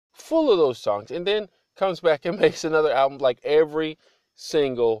full of those songs, and then comes back and makes another album. Like every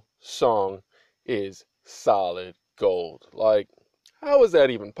single song is solid gold. Like, how is that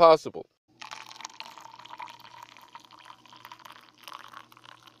even possible?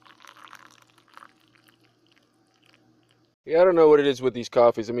 Yeah, I don't know what it is with these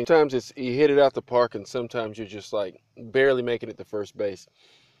coffees. I mean, sometimes it's you hit it out the park, and sometimes you're just like barely making it to first base.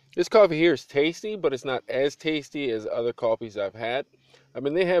 This coffee here is tasty, but it's not as tasty as other coffees I've had. I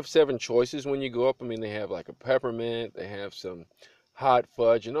mean, they have 7 choices when you go up. I mean, they have like a peppermint, they have some hot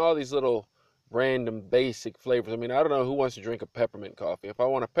fudge, and all these little random basic flavors. I mean, I don't know who wants to drink a peppermint coffee. If I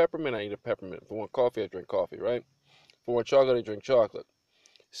want a peppermint, I eat a peppermint. If I want coffee, I drink coffee, right? If I want chocolate, I drink chocolate.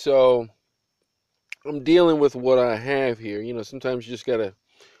 So I'm dealing with what I have here. You know, sometimes you just got to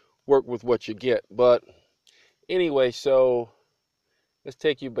work with what you get. But anyway, so let's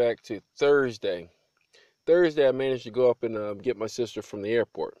take you back to Thursday. Thursday, I managed to go up and get my sister from the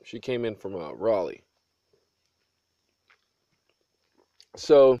airport. She came in from Raleigh.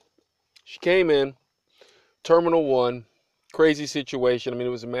 So she came in, Terminal 1, crazy situation. I mean,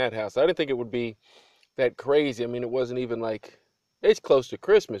 it was a madhouse. I didn't think it would be that crazy. I mean, it wasn't even like, it's close to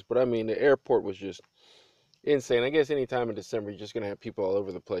Christmas, but I mean, the airport was just insane. I guess any time in December, you're just going to have people all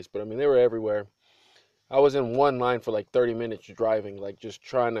over the place. But I mean, they were everywhere. I was in one line for like 30 minutes driving, like just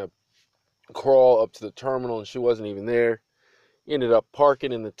trying to crawl up to the terminal, and she wasn't even there. Ended up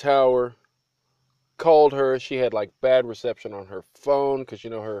parking in the tower. Called her. She had like bad reception on her phone because, you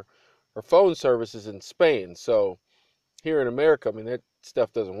know, her phone service is in Spain. So here in America, I mean, that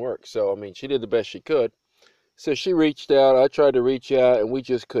stuff doesn't work. So, I mean, she did the best she could. So she reached out. I tried to reach out, and we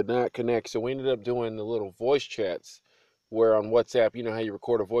just could not connect. So we ended up doing the little voice chats where on WhatsApp, you know how you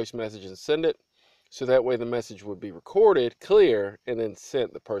record a voice message and send it? So that way the message would be recorded clear and then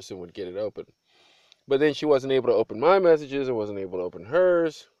sent. The person would get it open. But then she wasn't able to open my messages. I wasn't able to open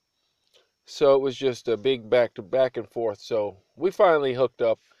hers. So it was just a big back and forth. So we finally hooked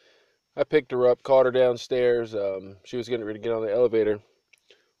up. I picked her up, called her downstairs. She was getting ready to get on the elevator.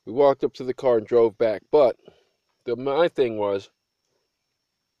 We walked up to the car and drove back. But my thing was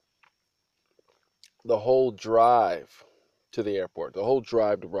the whole drive to the airport, the whole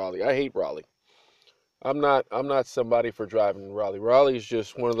drive to Raleigh. I hate Raleigh. I'm not somebody for driving in Raleigh. Raleigh is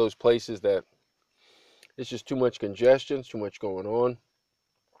just one of those places that it's just too much congestion, it's too much going on.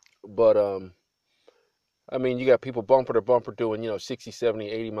 But I mean, you got people bumper to bumper doing, 60, 70,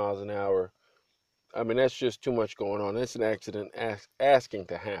 80 miles an hour. I mean, that's just too much going on. It's an accident asking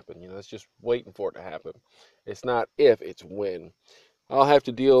to happen. It's just waiting for it to happen. It's not if, it's when. I'll have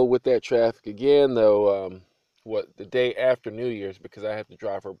to deal with that traffic again, though, the day after New Year's, because I have to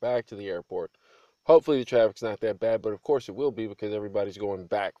drive her back to the airport. Hopefully the traffic's not that bad, but of course it will be because everybody's going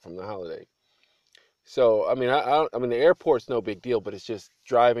back from the holiday. So, I mean, I mean, the airport's no big deal, but it's just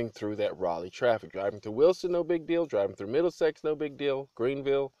driving through that Raleigh traffic. Driving through Wilson, no big deal. Driving through Middlesex, no big deal.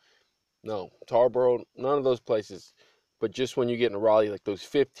 Greenville, no. Tarboro, none of those places. But just when you get into Raleigh, like those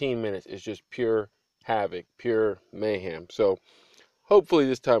 15 minutes is just pure havoc, pure mayhem. So, hopefully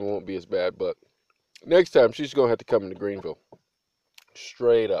this time it won't be as bad, but next time she's going to have to come into Greenville.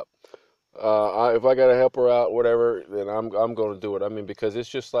 Straight up. If I got to help her out, whatever, then I'm going to do it. I mean, because it's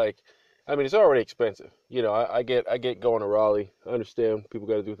just like, I mean, it's already expensive. I get going to Raleigh. I understand people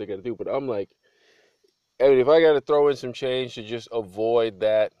got to do what they got to do, but I'm like, I mean, if I got to throw in some change to just avoid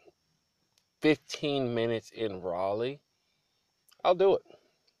that 15 minutes in Raleigh, I'll do it.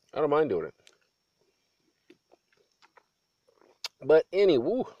 I don't mind doing it. But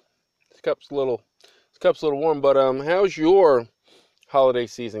anyway, this cup's a little warm. But how's your holiday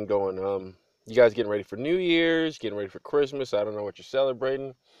season going? You guys getting ready for New Year's? Getting ready for Christmas? I don't know what you're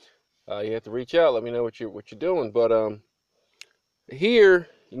celebrating. You have to reach out. Let me know what you're doing. But here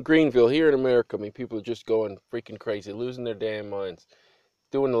in Greenville, here in America, I mean, people are just going freaking crazy, losing their damn minds,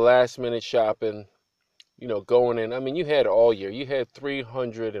 doing the last minute shopping. Going in. I mean, you had all year. You had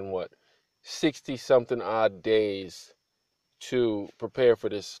 300 and what, 60 something odd days to prepare for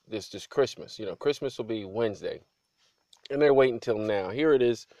this Christmas. Christmas will be Wednesday, and they're waiting until now. Here it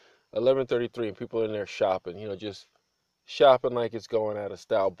is, 11:33, and people are in there shopping. Just shopping like it's going out of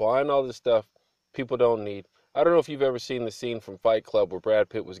style, buying all this stuff people don't need. I don't know if you've ever seen the scene from Fight Club where Brad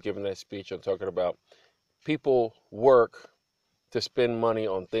Pitt was giving that speech on talking about people work to spend money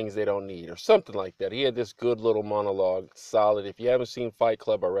on things they don't need or something like that. He had this good little monologue, solid. If you haven't seen Fight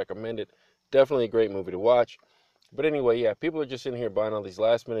Club, I recommend it. Definitely a great movie to watch. But anyway, yeah, people are just in here buying all these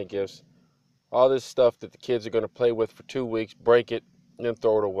last minute gifts, all this stuff that the kids are going to play with for 2 weeks, break it, and then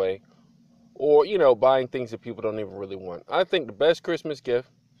throw it away. Or, buying things that people don't even really want. I think the best Christmas gift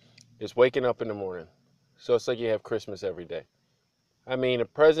is waking up in the morning. So it's like you have Christmas every day. I mean, a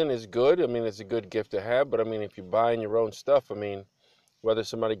present is good. I mean, it's a good gift to have, but I mean, if you're buying your own stuff, I mean, whether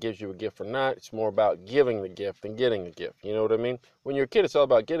somebody gives you a gift or not, it's more about giving the gift than getting a gift. You know what I mean? When you're a kid, it's all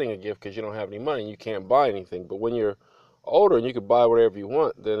about getting a gift because you don't have any money and you can't buy anything. But when you're older and you can buy whatever you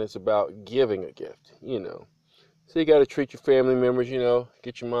want, then it's about giving a gift, you know. So you got to treat your family members, you know,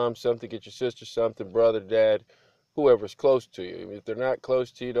 get your mom something, get your sister something, brother, dad, whoever's close to you. I mean, if they're not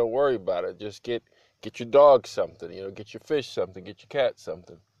close to you, don't worry about it. Just get your dog something, you know, get your fish something, get your cat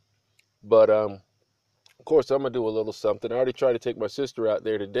something. But of course, I'm gonna do a little something. I already tried to take my sister out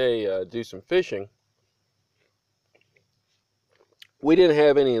there today, do some fishing. We didn't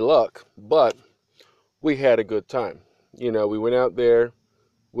have any luck, but we had a good time. You know, we went out there.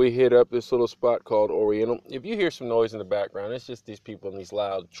 We hit up this little spot called Oriental. If you hear some noise in the background, it's just these people in these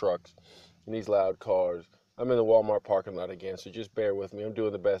loud trucks and these loud cars. I'm in the Walmart parking lot again, so just bear with me. I'm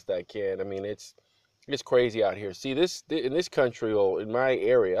doing the best I can. I mean, it's crazy out here. See, this in this country, or in my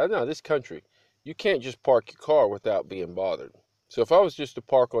area, I know this country, you can't just park your car without being bothered. So if I was just to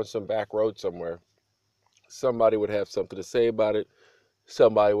park on some back road somewhere, somebody would have something to say about it.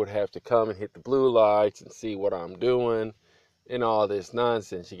 Somebody would have to come and hit the blue lights and see what I'm doing and all this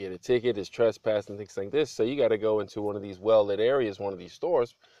nonsense. You get a ticket, it's trespassing, things like this. So you got to go into one of these well-lit areas, one of these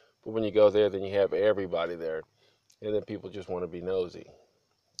stores. But when you go there, then you have everybody there. And then people just want to be nosy.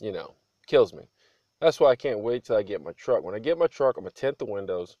 You know, kills me. That's why I can't wait till I get my truck. When I get my truck, I'm going to tint the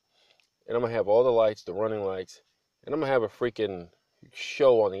windows. And I'm going to have all the lights, the running lights. And I'm going to have a freaking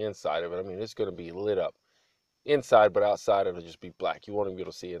show on the inside of it. I mean, it's going to be lit up. Inside, but outside it'll just be black. You won't even be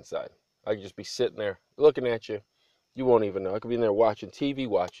able to see inside. I could just be sitting there looking at you. You won't even know. I could be in there watching TV,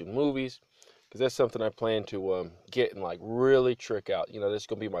 watching movies, because that's something I plan to get and like really trick out. You know, this is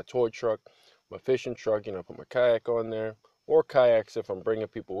gonna be my toy truck, my fishing truck. You know, put my kayak on there, or kayaks if I'm bringing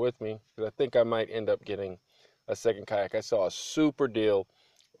people with me. Because I think I might end up getting a second kayak. I saw a super deal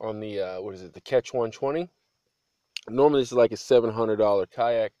on the what is it, the Catch 120. Normally this is like a $700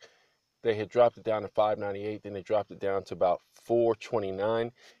 kayak. They had dropped it down to $598, then they dropped it down to about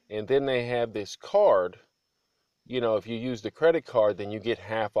 $429, and then they have this card. You know, if you use the credit card, then you get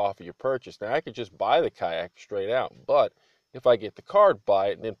half off of your purchase. Now I could just buy the kayak straight out, but if I get the card, buy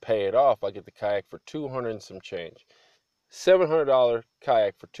it, and then pay it off, I get the kayak for 200 and some change. $700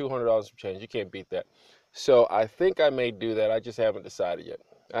 kayak for $200 some change. You can't beat that. So I think I may do that. I just haven't decided yet.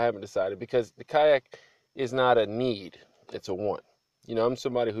 I haven't decided because the kayak is not a need, it's a want. You know, I'm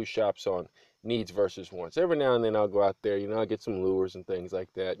somebody who shops on needs versus wants. Every now and then I'll go out there, you know, I'll get some lures and things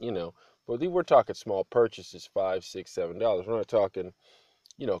like that, you know. But we're talking small purchases, $5, $6, $7. We're not talking,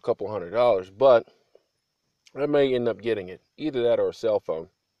 you know, a couple $100. But I may end up getting it. Either that or a cell phone.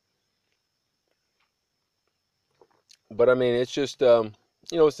 But I mean, it's just, you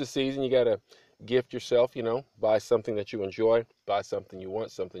know, it's the season. You got to gift yourself, you know, buy something that you enjoy, buy something you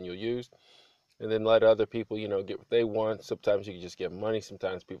want, something you'll use, and then let other people, you know, get what they want. Sometimes you can just give money.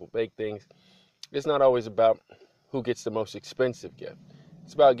 Sometimes people bake things. It's not always about who gets the most expensive gift.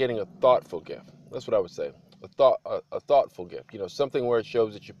 It's about getting a thoughtful gift. That's what I would say. A thoughtful gift. You know, something where it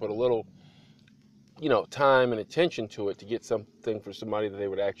shows that you put a little, you know, time and attention to it to get something for somebody that they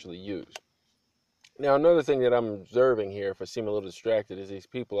would actually use. Now, another thing that I'm observing here, if I seem a little distracted, is these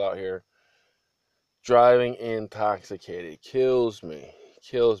people out here driving intoxicated. Kills me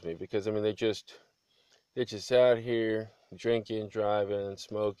because I mean they're just out here drinking, driving,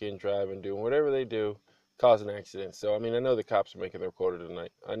 smoking, driving, doing whatever they do, causing accidents. So I mean I know the cops are making their quota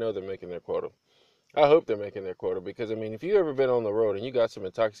tonight. I know they're making their quota. I hope they're making their quota because I mean if you've ever been on the road and you got some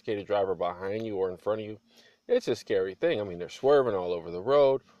intoxicated driver behind you or in front of you, it's a scary thing. I mean they're swerving all over the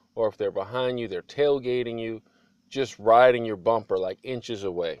road, or if they're behind you, they're tailgating you, just riding your bumper like inches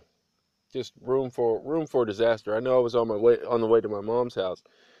away. Just room for disaster. I know I was on the way to my mom's house,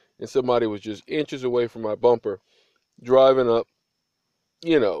 and somebody was just inches away from my bumper, driving up.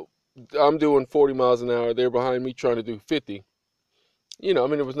 You know, I'm doing 40 miles an hour. They're behind me trying to do 50. You know, I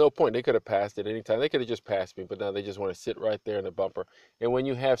mean, there was no point. They could have passed at any time. They could have just passed me, but now they just want to sit right there in the bumper. And when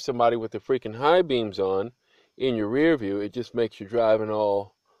you have somebody with the freaking high beams on in your rear view, it just makes you driving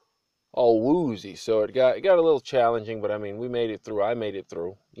all woozy. So it got a little challenging, but I mean, we made it through. I made it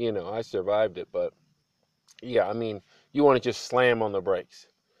through. You know, I survived it, but yeah, I mean, you want to just slam on the brakes.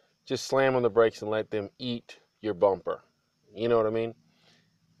 Just slam on the brakes and let them eat your bumper. You know what I mean?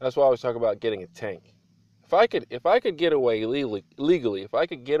 That's why I was talking about getting a tank. If I could get away legally, if I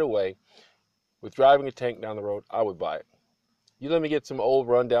could get away with driving a tank down the road, I would buy it. You let me get some old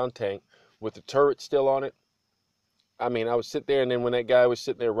rundown tank with the turret still on it. I mean, I would sit there, and then when that guy was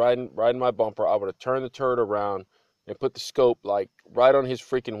sitting there riding my bumper, I would have turned the turret around and put the scope like right on his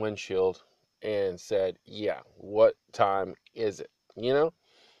freaking windshield and said, "Yeah, what time is it?" You know,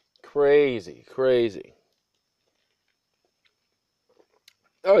 crazy, crazy.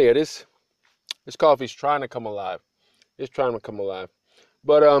 Oh yeah, this coffee's trying to come alive. It's trying to come alive.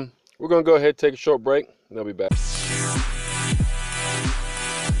 But we're gonna go ahead and take a short break, and I'll be back.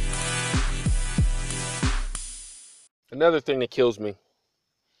 Another thing that kills me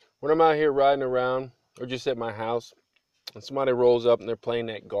when I'm out here riding around or just at my house, and somebody rolls up and they're playing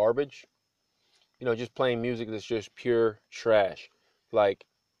that garbage. Just playing music that's just pure trash. Like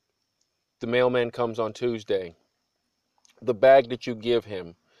the mailman comes on Tuesday, the bag that you give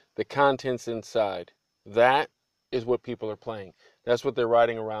him, the contents inside, that is what people are playing. That's what they're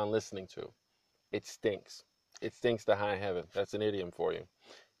riding around listening to. It stinks. It stinks to high heaven. That's an idiom for you.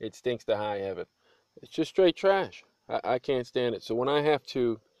 It stinks to high heaven. It's just straight trash. I can't stand it. So when I have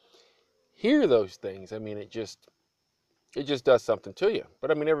to hear those things, I mean, it just does something to you.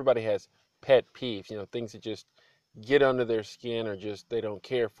 But I mean, everybody has pet peeves, things that just get under their skin or just they don't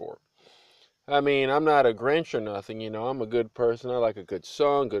care for. I mean, I'm not a Grinch or nothing, I'm a good person. I like a good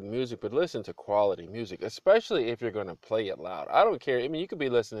song, good music, but listen to quality music, especially if you're going to play it loud. I don't care. I mean, you could be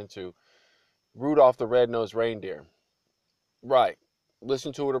listening to Rudolph the Red-Nosed Reindeer. Right.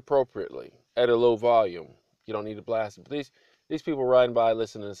 Listen to it appropriately at a low volume. You don't need to blast it. But these people riding by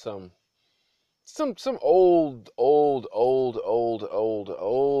listening to some old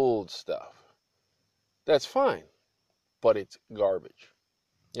stuff. That's fine, but it's garbage.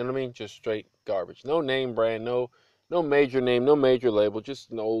 You know what I mean? Just straight garbage. No name brand, no major name, no major label,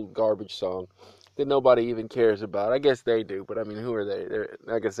 just an old garbage song that nobody even cares about. I guess they do, but I mean, who are they? They're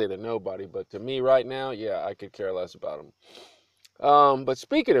not gonna say they're nobody, but to me right now, yeah, I could care less about them. But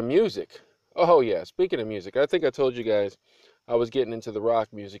speaking of music, oh yeah, speaking of music, I think I told you guys I was getting into the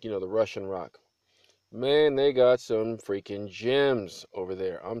rock music, the Russian rock. Man, they got some freaking gems over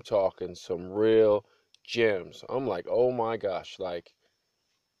there. I'm talking some real gems. I'm like, oh my gosh, like,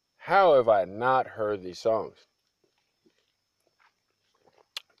 how have I not heard these songs?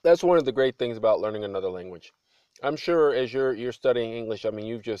 That's one of the great things about learning another language. I'm sure as you're studying English, I mean,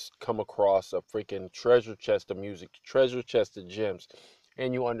 you've just come across a freaking treasure chest of music, treasure chest of gems,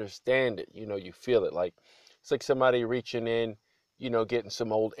 and you understand it. You feel it. Like it's like somebody reaching in, getting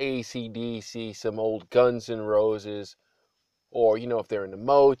some old AC/DC, some old Guns N' Roses, or if they're in the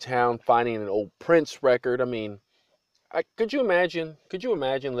Motown, finding an old Prince record. I mean, could you imagine? Could you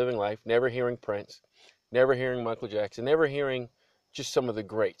imagine living life never hearing Prince, never hearing Michael Jackson, never hearing just some of the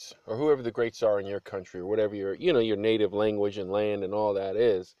greats or whoever the greats are in your country or whatever your native language and land and all that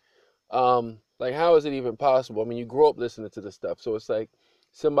is? Like, how is it even possible? I mean, you grow up listening to this stuff, so it's like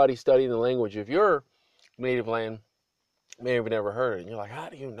somebody studying the language of your native land may have never heard it, and you're like, how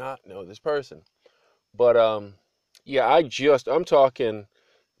do you not know this person? But yeah, I'm talking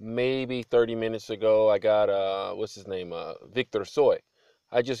maybe 30 minutes ago. I got what's his name? Victor Soy.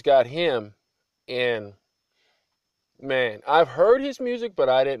 I just got him, and man, I've heard his music, but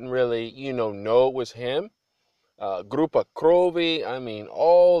I didn't really, know it was him. Grupa Krovi. I mean,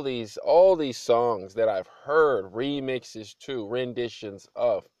 all these songs that I've heard, remixes too, renditions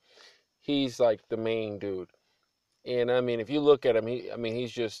of. He's like the main dude. And I mean, if you look at him,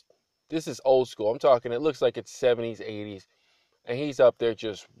 he's just, this is old school. I'm talking, it looks like it's 70s, 80s, and he's up there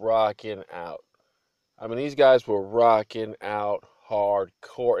just rocking out. I mean, these guys were rocking out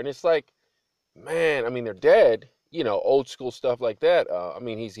hardcore, and it's like, man, I mean, they're dead, old school stuff like that. I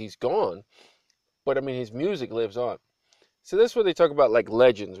mean, he's gone, but I mean, his music lives on. So that's what they talk about, like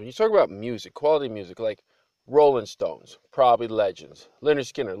legends. When you talk about music, quality music, like Rolling Stones, probably legends. Leonard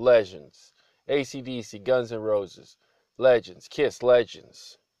Skinner, legends. AC/DC, Guns N' Roses, legends. Kiss,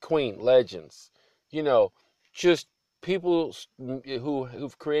 legends. Queen, legends. You know, just people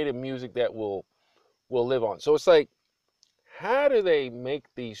who've created music that will live on. So it's like, how do they make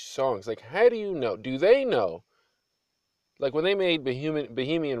these songs? Like, how do you know? Do they know? Like when they made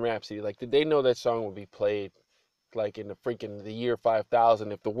Bohemian Rhapsody, like did they know that song would be played like in the year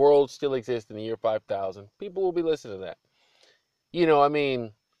 5000? If the world still exists in the year 5000, people will be listening to that. I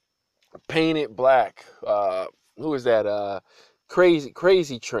mean, Paint It Black. Who is that?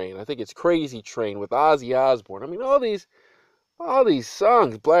 Crazy Train. I think it's Crazy Train with Ozzy Osbourne. I mean, all these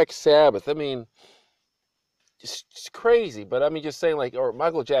songs. Black Sabbath. I mean, just crazy. But I mean, just saying, like, or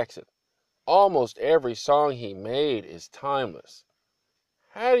Michael Jackson. Almost every song he made is timeless.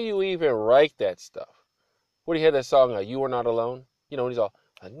 How do you even write that stuff? What do you have that song, You Are Not Alone? When he's all,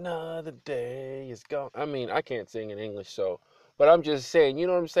 another day is gone. I mean, I can't sing in English, but I'm just saying, you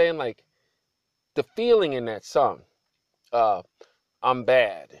know what I'm saying? Like, the feeling in that song, uh, I'm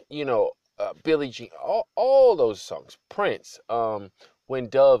Bad, Billie Jean, all those songs, Prince, When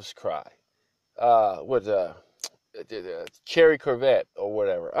Doves Cry, what, Cherry Corvette or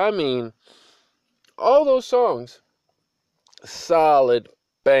whatever. I mean, all those songs, solid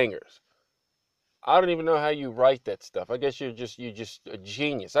bangers. I don't even know how you write that stuff. I guess you're just a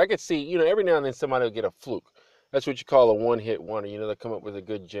genius. I could see, every now and then somebody will get a fluke. That's what you call a one-hit wonder. They come up with a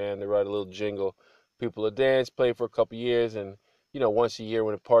good jam, they write a little jingle, people will dance, play for a couple years, and once a year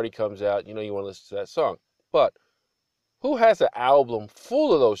when a party comes out, you want to listen to that song. But who has an album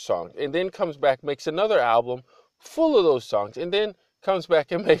full of those songs and then comes back, makes another album full of those songs, and then comes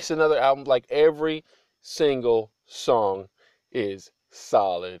back and makes another album? Like every single song is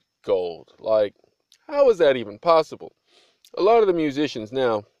solid gold. Like, how is that even possible? A lot of the musicians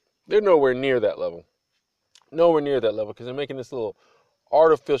now, they're nowhere near that level. Nowhere near that level because they're making this little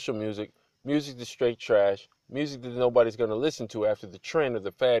artificial music that's straight trash, music that nobody's going to listen to after the trend or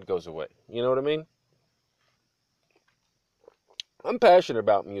the fad goes away. You know what I mean? I'm passionate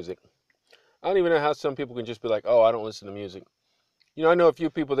about music. I don't even know how some people can just be like, oh, I don't listen to music. I know a few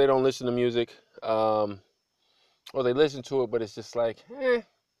people, they don't listen to music, or they listen to it, but it's just like,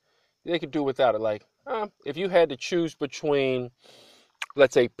 they could do without it. Like, if you had to choose between,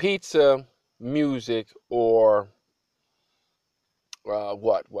 let's say, pizza, music, or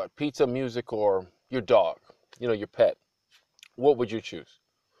pizza, music, or your dog, your pet, what would you choose?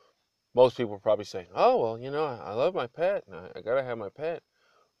 Most people probably say, oh, well, I love my pet, and I gotta have my pet.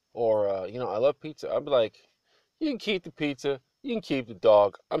 Or, I love pizza. I'd be like, you can keep the pizza, you can keep the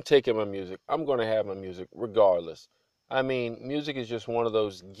dog. I'm taking my music. I'm going to have my music regardless. I mean, music is just one of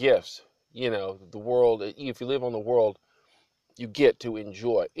those gifts, the world, if you live on the world, you get to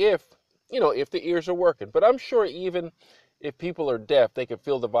enjoy if the ears are working. But I'm sure even if people are deaf, they can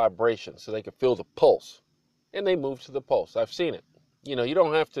feel the vibration, so they can feel the pulse, and they move to the pulse. I've seen it. You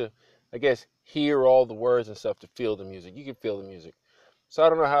don't have to, I guess, hear all the words and stuff to feel the music. You can feel the music. So I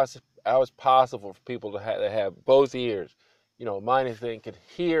don't know how it's possible for people to have both ears. Mine, I think, could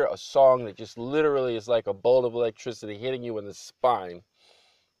hear a song that just literally is like a bolt of electricity hitting you in the spine.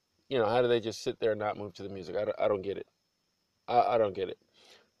 How do they just sit there and not move to the music? I don't get it. I don't get it.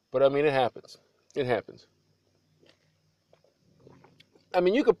 But I mean, it happens. It happens. I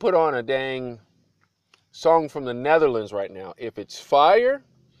mean, you could put on a dang song from the Netherlands right now. If it's fire,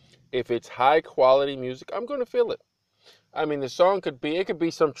 if it's high quality music, I'm going to feel it. I mean, the song could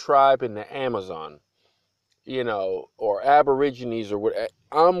be some tribe in the Amazon, or Aborigines or what.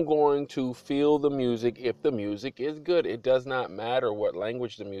 I'm going to feel the music if the music is good. It does not matter what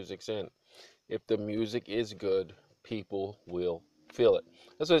language the music's in. If the music is good, people will feel it.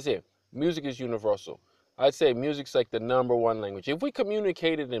 That's what I say. Music is universal. I'd say music's like the number one language. If we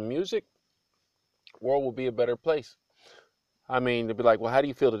communicated in music, the world will be a better place. I mean, they'd be like, well, how do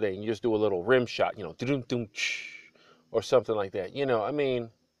you feel today? And you just do a little rim shot, or something like that. I mean,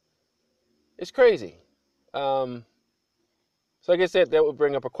 it's crazy. So I guess that would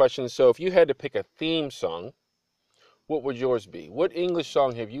bring up a question. So if you had to pick a theme song, what would yours be? What English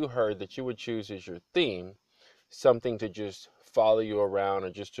song have you heard that you would choose as your theme? Something to just follow you around,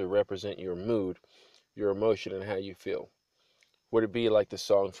 or just to represent your mood, your emotion, and how you feel. Would it be like the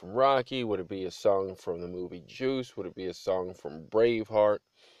song from Rocky? Would it be a song from the movie Juice? Would it be a song from Braveheart?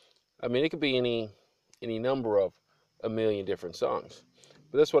 I mean, it could be any number of a million different songs.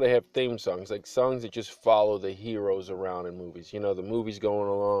 But that's why they have theme songs, like songs that just follow the heroes around in movies. The movie's going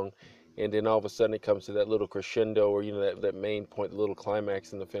along, and then all of a sudden it comes to that little crescendo, or that main point, the little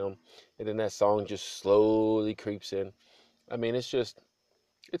climax in the film, and then that song just slowly creeps in. I mean, it's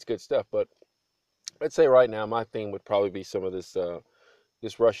good stuff. But I'd say right now my theme would probably be some of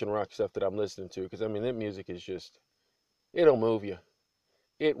this Russian rock stuff that I'm listening to, because I mean, that music is just, it'll move you.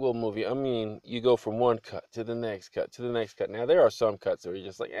 It will move you. I mean, you go from one cut to the next cut to the next cut. Now, there are some cuts where you're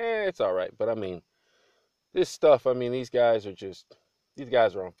just like, it's all right. But I mean, this stuff, I mean, these guys are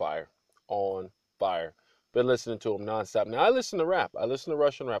on fire. On fire. Been listening to them nonstop. Now, I listen to rap. I listen to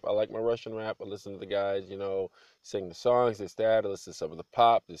Russian rap. I like my Russian rap. I listen to the guys, sing the songs, this, that. I listen to some of the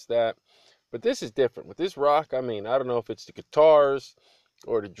pop, this, that. But this is different. With this rock, I mean, I don't know if it's the guitars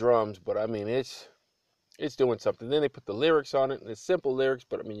or the drums, but I mean, it's doing something. Then they put the lyrics on it, and it's simple lyrics,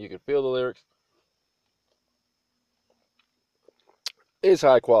 but I mean, you can feel the lyrics. It's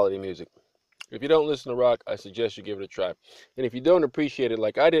high quality music. If you don't listen to rock, I suggest you give it a try. And if you don't appreciate it,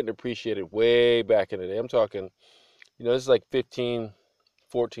 like I didn't appreciate it way back in the day, I'm talking, this is like 14,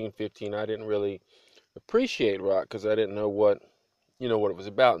 15. I didn't really appreciate rock because I didn't know what it was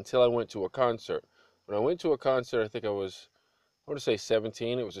about until I went to a concert. When I went to a concert, I think I want to say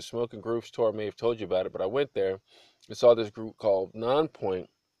 17. It was a Smoking Grooves tour. I may have told you about it, but I went there and saw this group called Nonpoint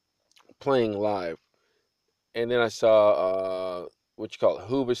playing live. And then I saw what you call it,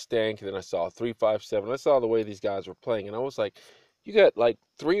 Hoobastank, and then I saw 357. I saw the way these guys were playing, and I was like, you got like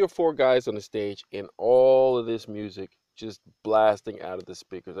 3 or 4 guys on the stage, and all of this music just blasting out of the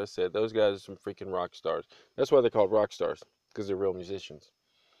speakers. I said, those guys are some freaking rock stars. That's why they're called rock stars, because they're real musicians.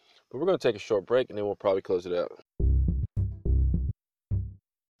 But we're going to take a short break, and then we'll probably close it out.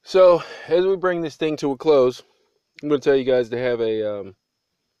 So, as we bring this thing to a close, I'm going to tell you guys to have a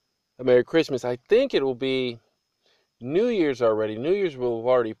Merry Christmas. I think it will be New Year's already. New Year's will have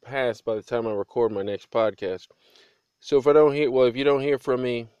already passed by the time I record my next podcast. So if you don't hear from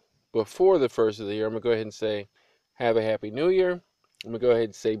me before the first of the year, I'm going to go ahead and say, have a happy new year. I'm going to go ahead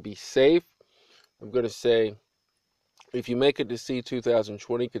and say, be safe. I'm going to say, if you make it to see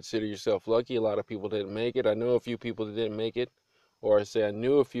 2020, consider yourself lucky. A lot of people didn't make it. I know a few people that didn't make it. Or I say I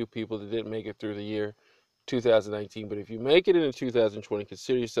knew a few people that didn't make it through the year 2019. But if you make it into 2020,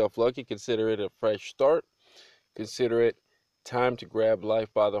 consider yourself lucky. Consider it a fresh start. Consider it time to grab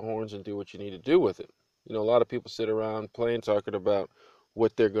life by the horns and do what you need to do with it. You know, a lot of people sit around talking about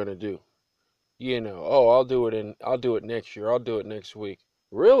what they're going to do. You know, oh, I'll do it next year. I'll do it next week.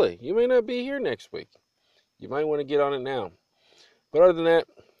 Really? You may not be here next week. You might want to get on it now. But other than that,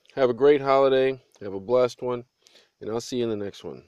 have a great holiday. Have a blessed one. And I'll see you in the next one.